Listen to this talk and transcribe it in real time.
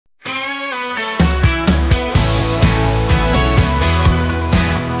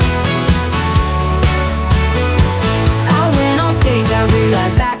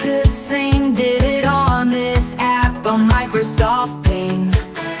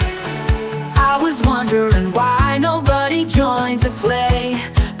wondering why nobody joined to play,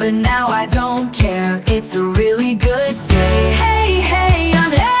 but now I don't care, it's a really good day. Hey, hey,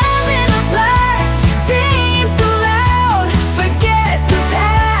 I'm having a blast, singing so loud, forget the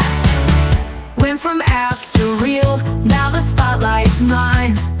past. Went from app to real, now the spotlight's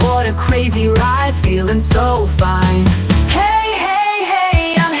mine. What a crazy ride, feeling so fine. Hey, hey,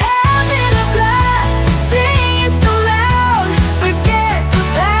 hey, I'm having a blast, singing so loud, forget the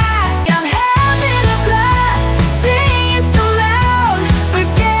past. I'm having a blast, singing so loud,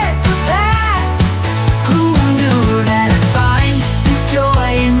 forget the past. Who knew that I'd find this joy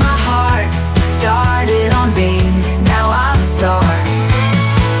in my heart? Started on Bing, now I'm a star.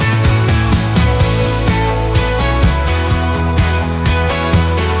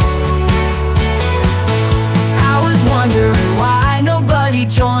 Wondering why nobody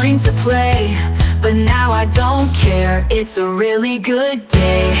joined to play, but now I don't care, it's a really good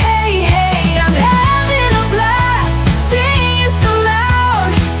day. Hey, hey, I'm having a blast, singing so loud,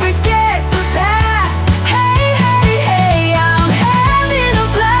 forget the past. Hey, hey, hey, I'm having a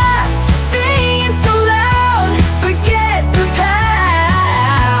blast, singing so loud, forget the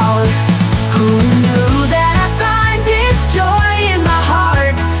past. Who knew that I'd find this joy in my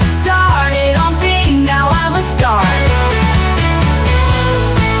heart? Started on Bing, now I'm a star.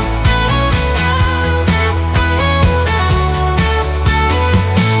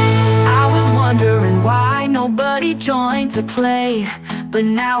 Wondering why nobody joined to play, but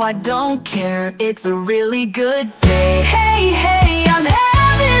now I don't care, it's a really good day. Hey, hey, I'm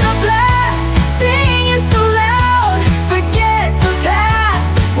having a blast, singing so loud, forget the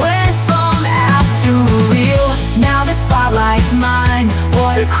past. Went from app to real, now the spotlight's mine.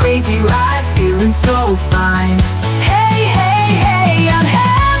 What a crazy ride, feeling so fine. Hey, hey, hey, I'm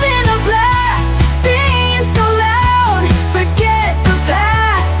having a blast, singing so loud, forget the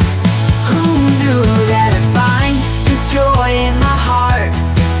past. Who knew that I'd find this joy in my heart?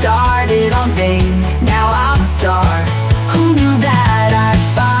 Started on Bing, now I'm a star. Who knew that I'd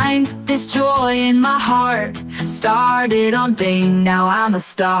find this joy in my heart? Started on Bing, now I'm a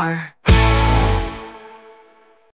star.